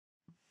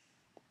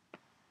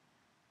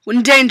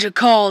When danger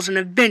calls and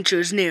adventure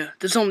is near,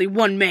 there's only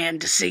one man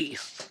to see.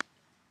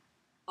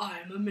 I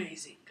am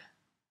amazing.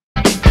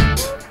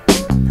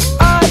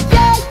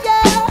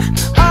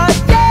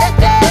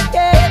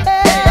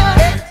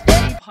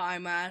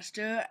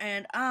 Piemaster,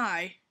 and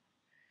I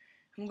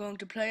am going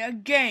to play a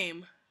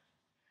game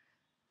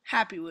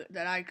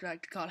that I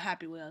like to call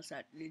Happy Wheels.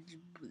 I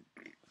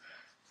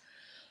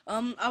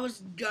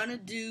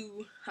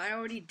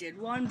already did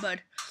one,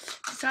 but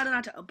decided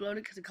not to upload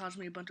it because it caused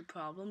me a bunch of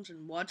problems.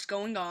 And what's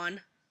going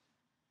on?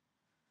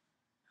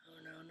 Oh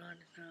no.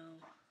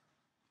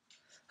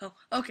 Oh,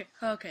 okay,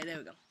 there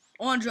we go.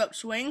 Orange rope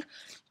swing,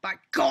 by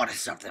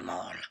goddess of them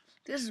all.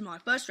 This is my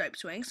first rope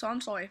swing, so I'm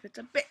sorry if it's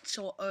a bit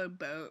sort of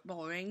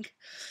boring.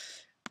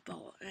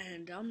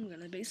 And I'm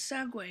gonna be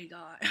Segway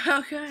guy.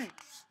 Okay.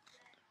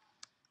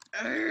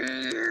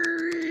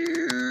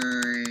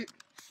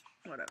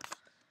 Whatever.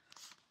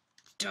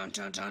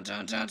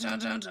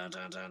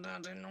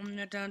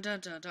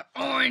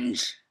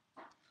 Orange.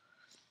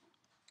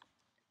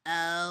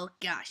 Oh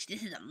gosh,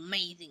 this is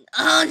amazing.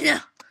 Oh no.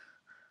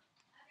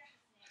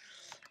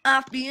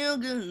 I feel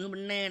good,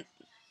 banana.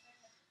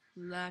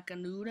 Like I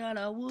knew that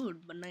I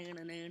would,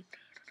 banana.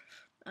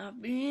 I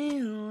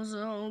feel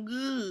so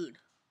good.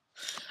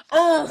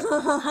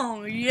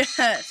 Oh, yes.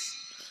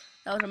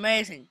 That was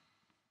amazing.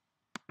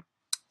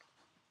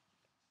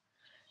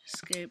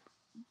 Escape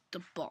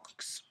the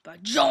Box by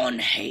John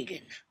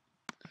Hagen.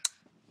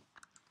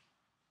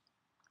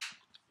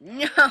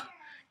 No, I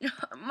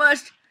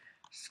must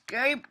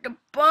escape the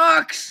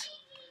box.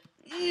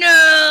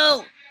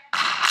 No.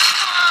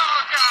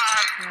 Oh,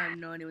 God. I have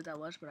no idea what that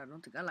was, but I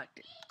don't think I liked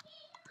it.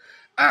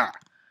 Ah.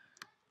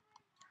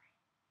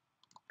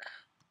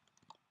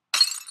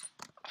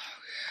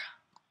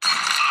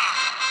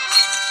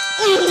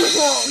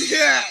 Oh,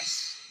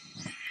 yes!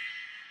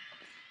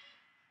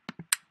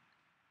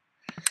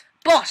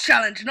 Boss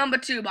challenge number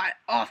 2 by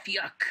Off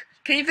Yuck.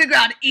 Can you figure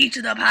out each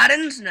of the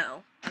patterns?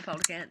 No. I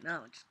probably can't.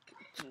 No. Just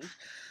kidding.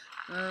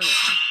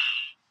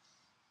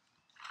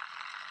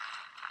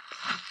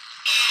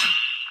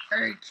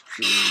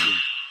 HP.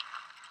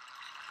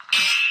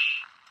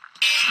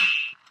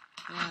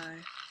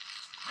 Why?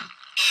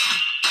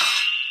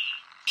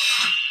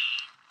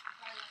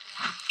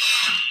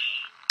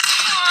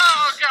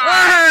 Oh, God!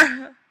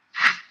 Ah!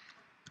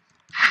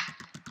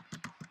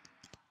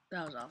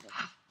 That was awful.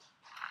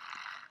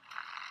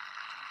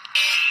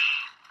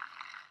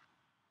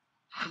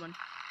 Come on.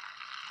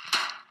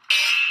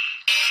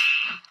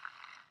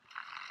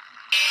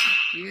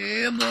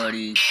 Yeah,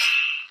 buddy.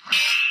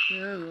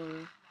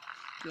 Oh,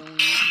 going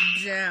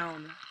down.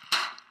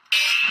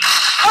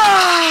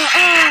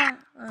 Oh!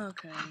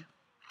 Okay.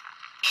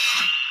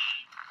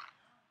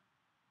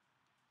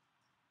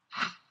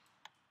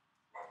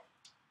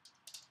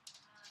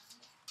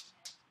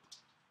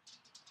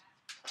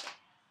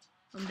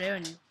 I'm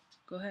daring you.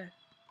 Go ahead.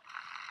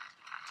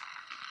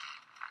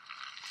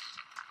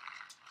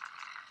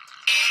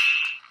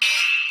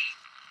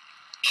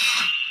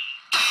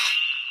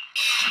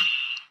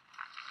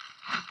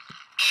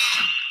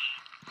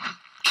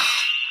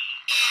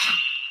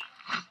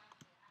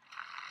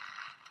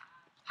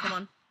 Come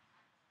on.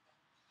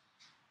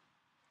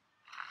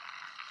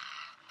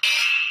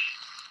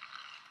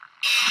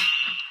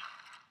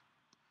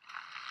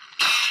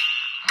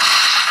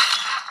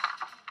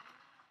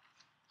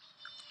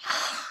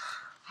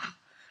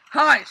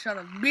 Hi, shall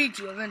I beat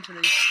you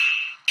eventually?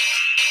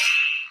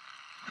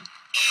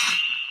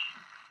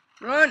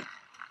 Run!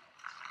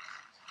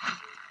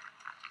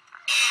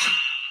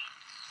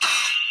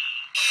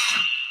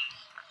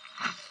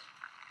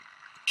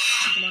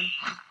 Come on.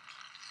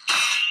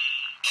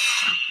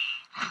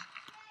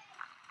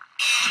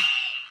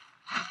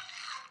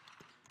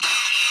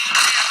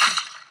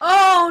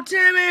 Oh,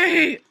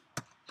 Timmy!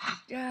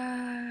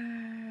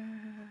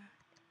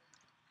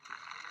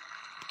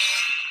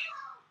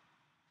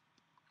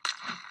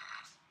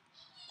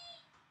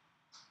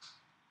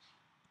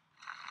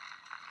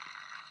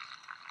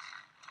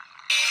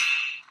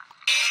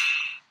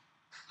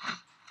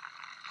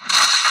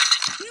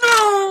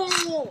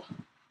 No!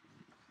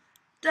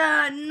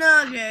 The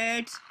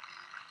Nuggets!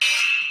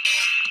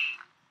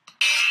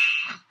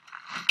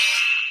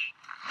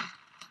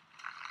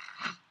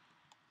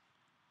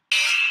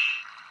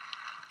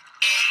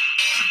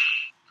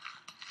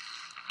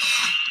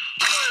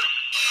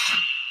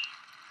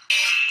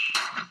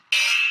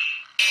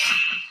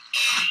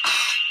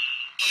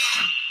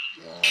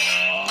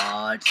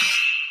 What?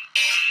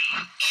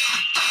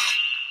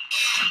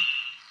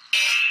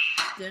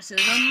 This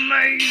is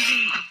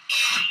amazing!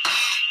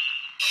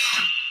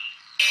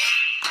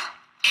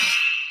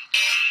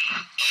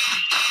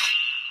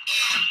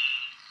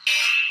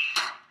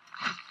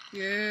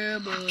 Yeah,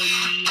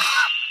 buddy.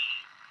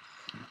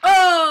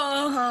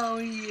 Oh,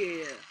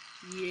 yeah.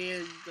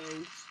 Yeah,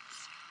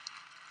 ghosts.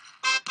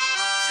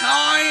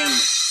 Time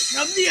is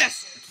of the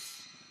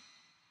essence.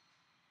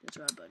 That's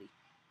right, buddy.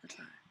 That's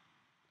right.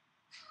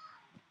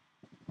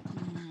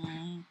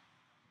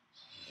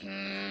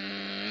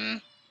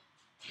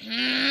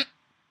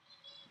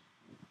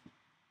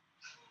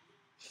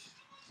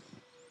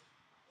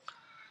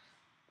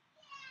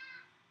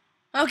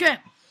 Okay.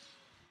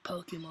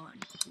 Pokemon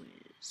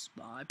quiz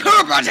by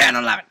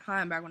Purple1011.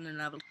 Hi, I'm back with another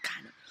level,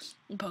 kind of.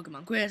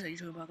 Pokemon quiz. Are you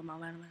doing Pokemon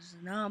random?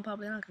 No, I'm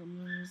probably not.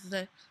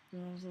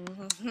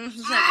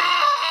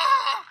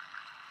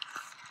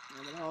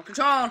 Hold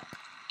control.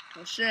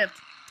 Hold shift.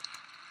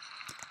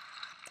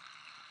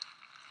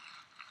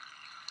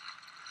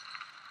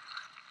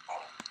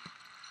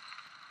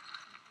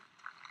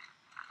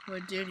 Where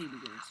did he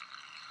begin?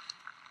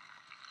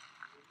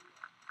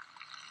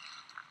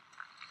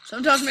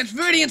 Sometimes it's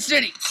Viridian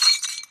City.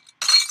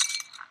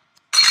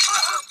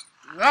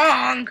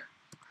 Wrong.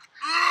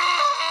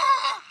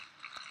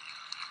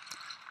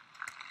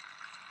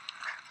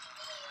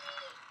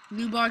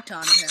 New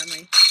Barkton,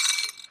 apparently.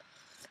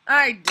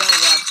 I don't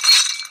want.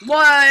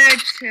 What?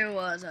 It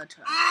was a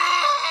try.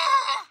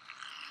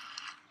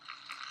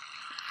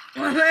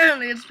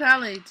 Apparently, it's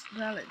Pallet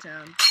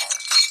Town.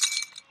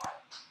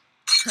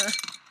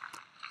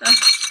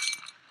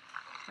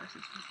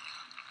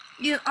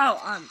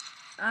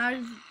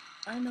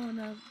 I know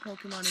enough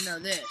Pokemon to know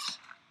this.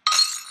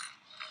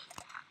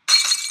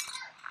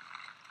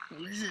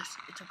 What is this?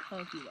 It's a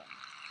Pokemon.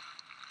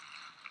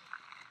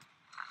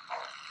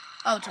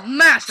 Oh, it's a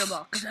Master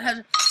Ball, because it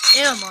has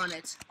M on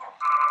it.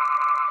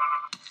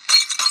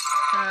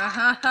 Ha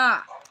ha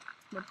ha.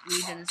 What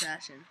region is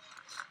that in?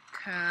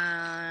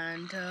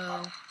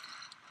 Kanto,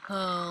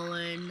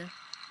 Hoenn,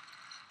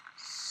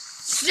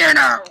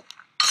 Sinnoh!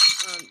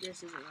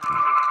 This isn't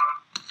right.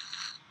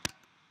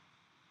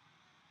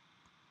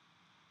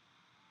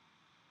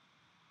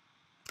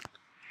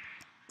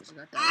 Just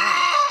got that wrong.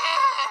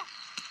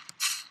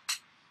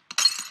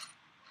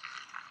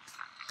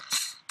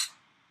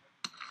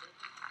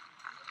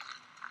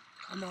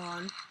 Come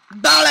on.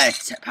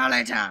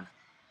 Pallet Town!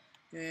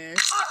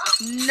 Yes.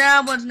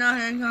 That was not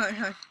no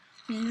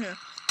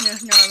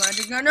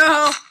magic.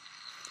 No!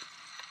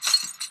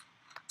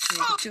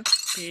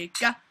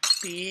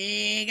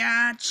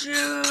 Pikachu!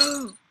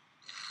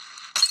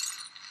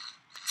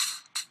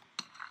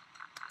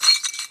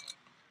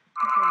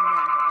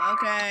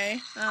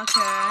 Okay. Let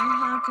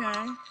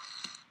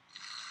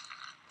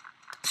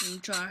me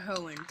try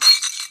Hoenn.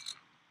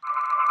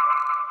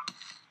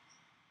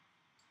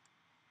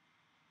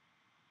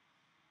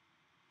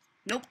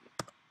 Nope.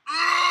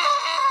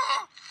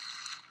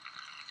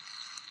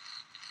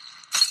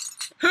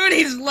 Who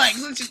needs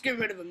legs? Let's just get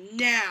rid of him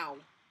now.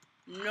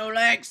 No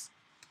legs.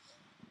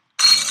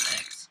 No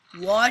legs.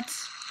 What?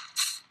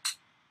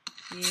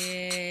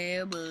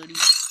 Yeah, buddy.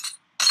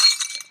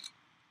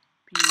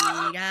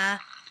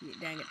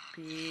 Dang it.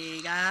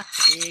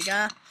 Pikachu!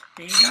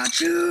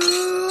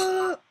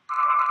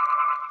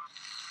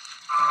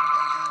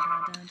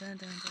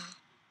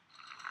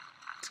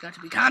 It's got to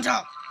be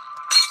Kanto.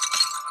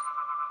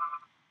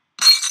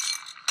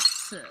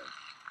 So,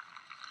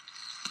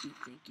 you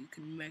think you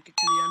can make it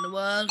to the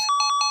underworld?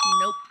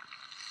 Nope.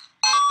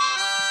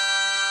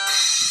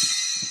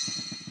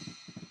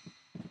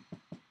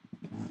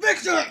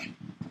 Victory!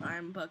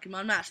 I'm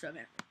Pokemon Master of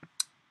it.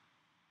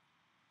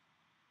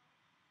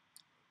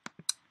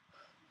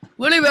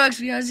 Willie works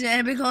because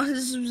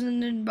this was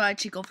written by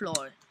Chico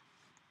Floyd.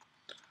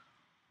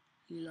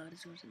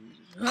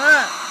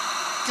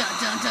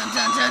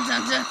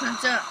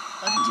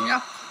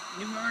 Argentina,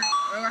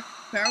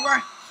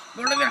 Paraguay,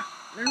 Bolivia.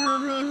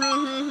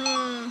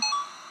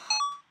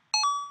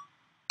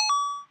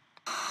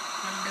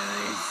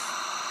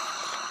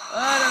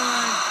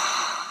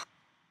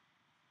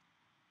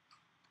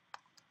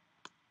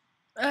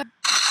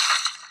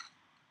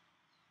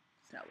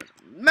 That was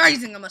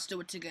amazing. I must do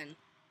it again.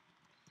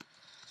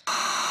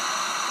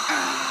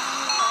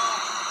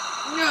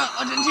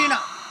 Argentina,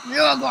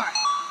 Uruguay,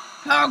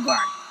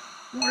 Paraguay,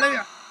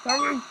 Bolivia,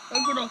 Peru,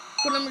 Ecuador,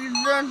 Colombia.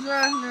 I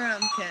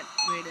can't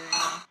read it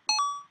anymore.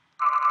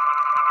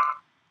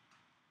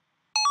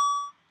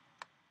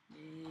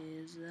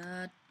 Is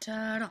a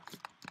turtle.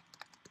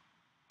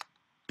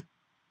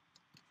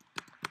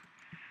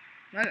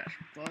 My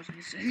gosh,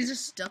 he's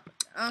just stuck.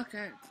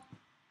 Okay.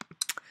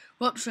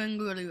 Whoops,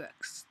 Angry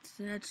Rex.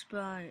 That's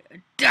by a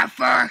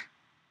Duffer.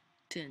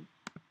 10.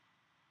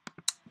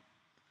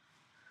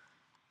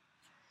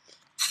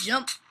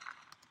 Jump.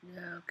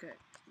 Yeah, okay.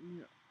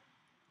 No.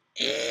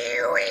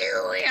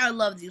 I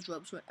love these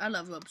rope swings. I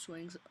love rope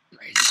swings.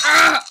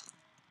 Ah!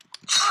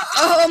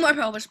 Oh, my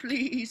pelvis,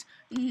 please.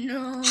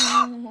 No.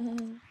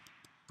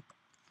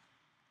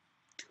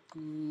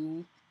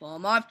 2 for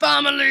my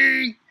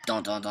family.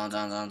 Dun, dun, dun,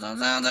 dun, dun, dun,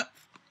 dun, dun.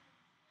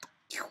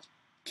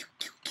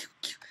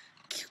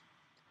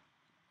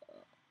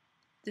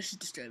 This is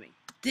disturbing.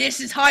 This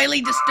is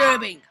highly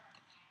disturbing.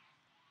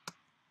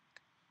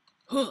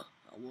 Huh.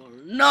 I will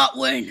not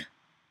win.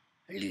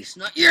 At least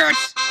not yet.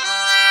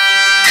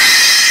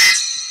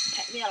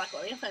 Pet me like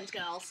all your friends,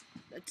 girls.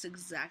 That's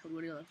exactly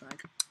what he looks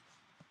like.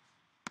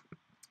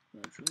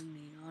 Rope swing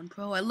Neon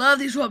Pro. I love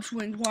these rope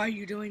swings. Why are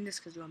you doing this?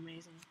 Because you're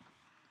amazing.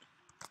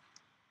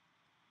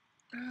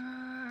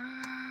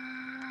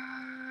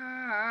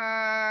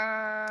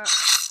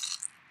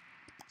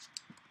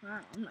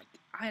 Wow,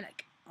 I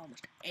like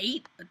almost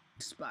 8 a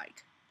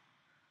spike.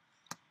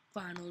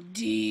 Final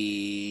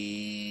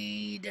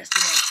D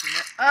destination.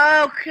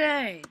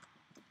 Okay.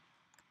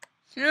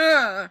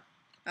 Yeah.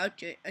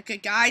 Okay. Okay,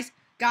 guys.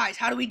 Guys,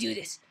 how do we do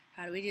this?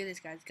 How do we do this,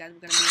 guys? Guys,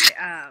 we're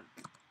gonna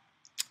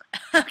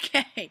be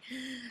okay.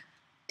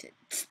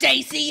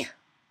 Stacy,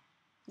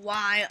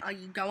 why are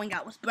you going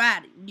out with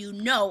Brad? You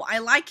know I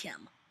like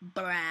him,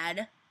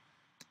 Brad.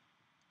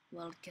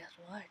 Well, guess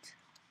what,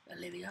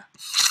 Olivia?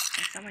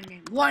 That's not my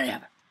name.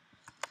 Whatever.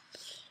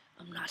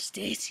 I'm not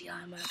Stacy.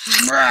 I'm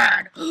actually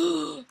Brad.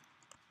 What?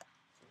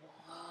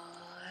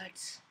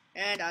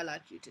 And I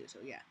like you too. So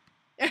yeah.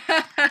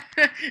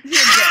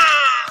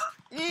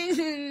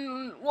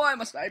 Why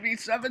must I be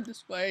seven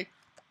this way?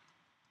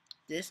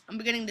 I'm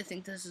beginning to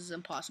think this is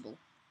impossible.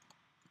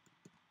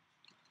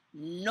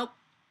 Nope.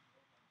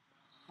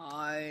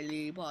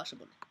 Highly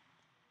possible.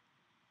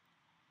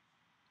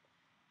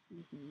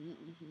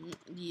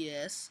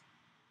 Yes.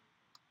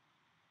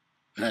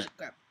 Grab.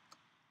 Grab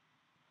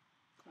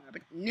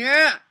it.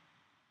 Yeah.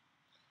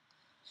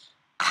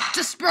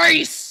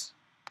 Disgrace.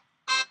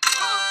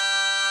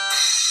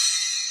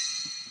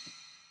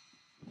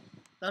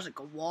 That was like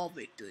a wall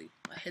victory.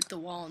 I hit the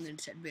wall and then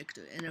it said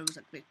victory, and it was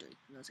like victory,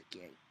 and I was like,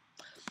 yay.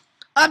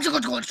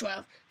 Obstacle Course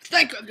 12.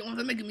 Thank you everyone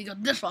for making me go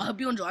this far. I hope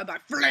you enjoy by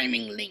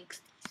flaming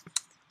links.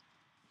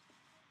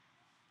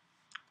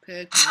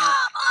 Pick me up.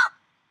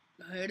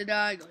 Go here to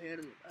die, go here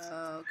to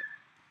okay.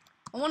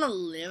 I wanna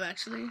live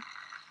actually.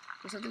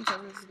 Because I think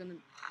this is gonna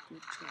be a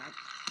trap.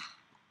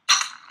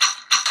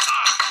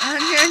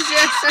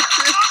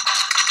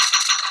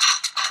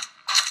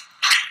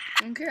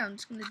 Okay, I'm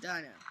just gonna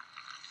die now.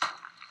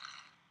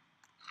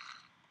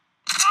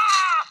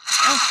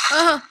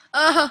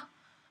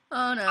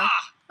 Oh no.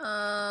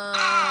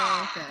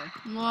 Okay.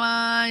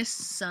 My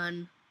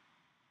son.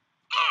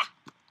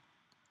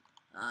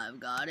 I've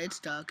got it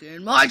stuck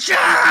in my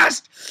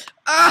chest!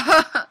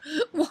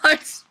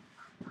 What?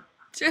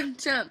 Tim,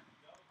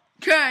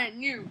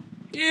 can you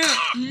hear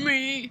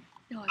me?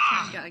 No,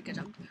 I can't get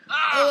jumped.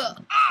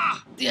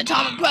 The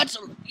atomic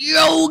pretzel,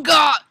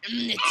 yoga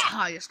in its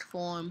highest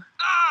form.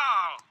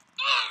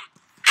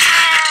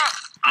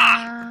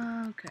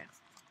 Okay.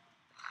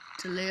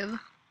 To live.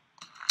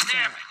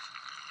 Damn it.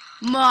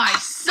 My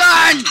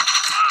son!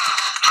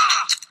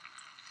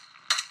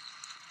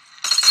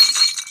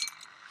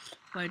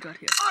 Wait, right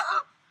here.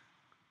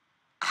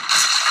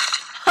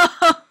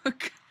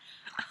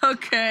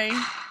 Okay.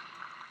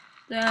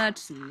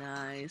 That's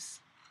nice.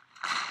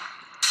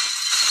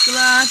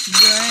 Glass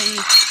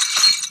break.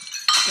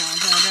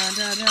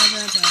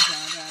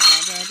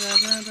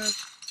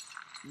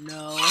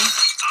 No.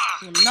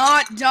 Will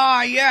not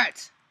die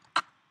yet.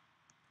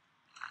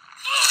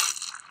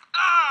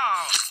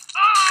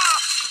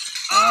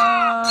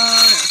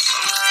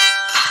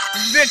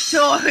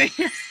 Victory!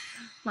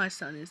 My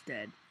son is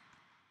dead.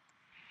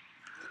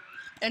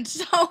 And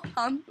so,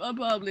 I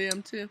probably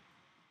am too.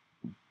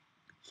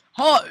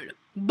 Hard,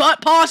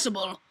 but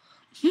possible.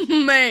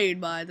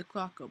 Made by the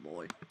Crocker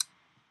Boy.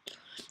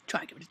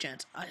 Try to give it a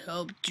chance. I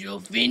hope you'll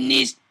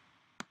finish.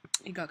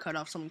 He got cut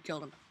off. Someone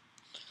killed him.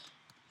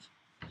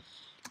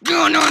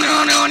 No.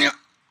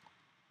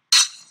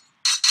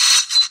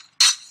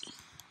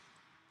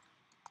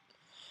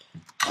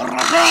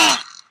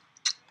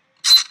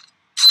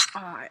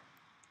 Alright.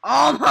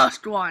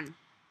 Almost won.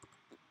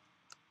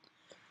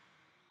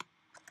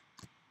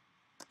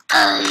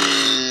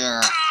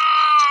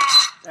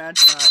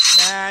 That's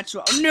right.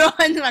 No,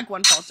 and then like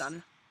one falls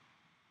down.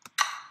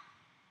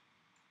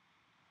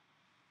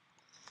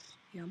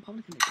 Yeah, I'm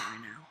probably gonna die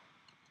now.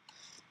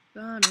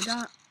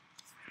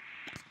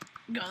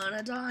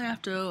 Gonna die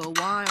after a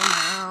while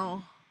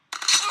now.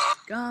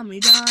 Got me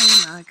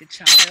dying like a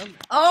child.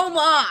 Oh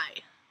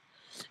my!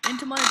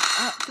 Into my,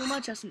 through my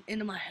chest and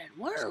into my head.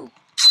 Whoa!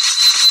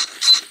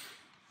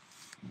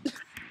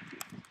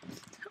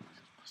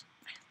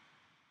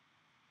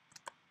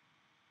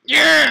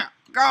 Yeah!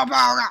 Go,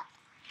 Pogo!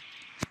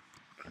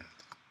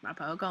 My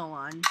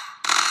Pokemon.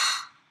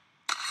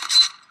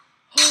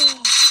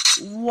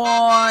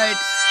 What?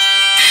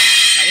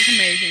 That was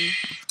amazing.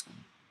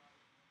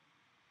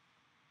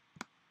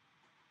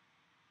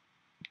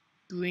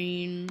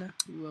 Green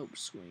rope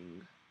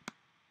swing.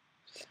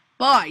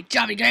 Bye,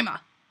 Jabby Gamer.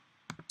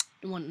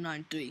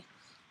 193.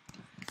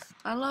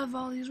 I love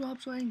all these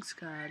rope swings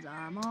because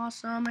I'm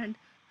awesome and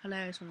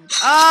hilarious.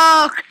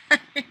 Oh,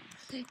 okay.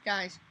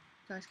 Guys,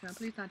 can I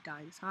please not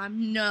die this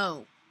time?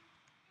 No.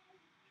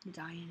 I'm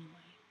gonna die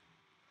anyway.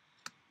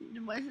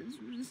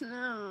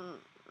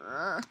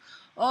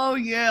 Oh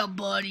yeah,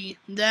 buddy.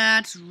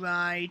 That's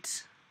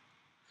right.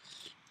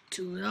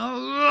 To the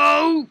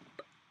rope.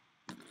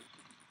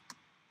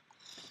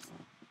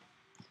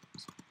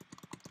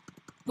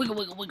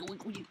 Wiggle.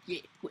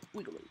 Yeah,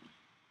 wiggle.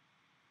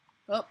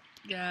 Oh,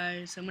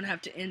 guys, I'm gonna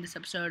have to end this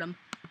episode. I'm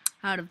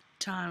out of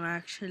time,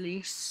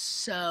 actually.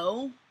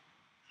 So,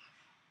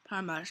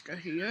 Piemaster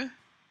here.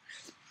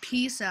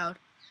 Peace out.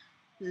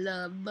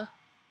 Love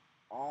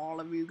all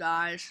of you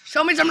guys.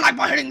 Show me some like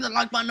by hitting the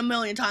like button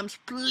 1,000,000 times,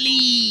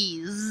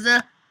 please.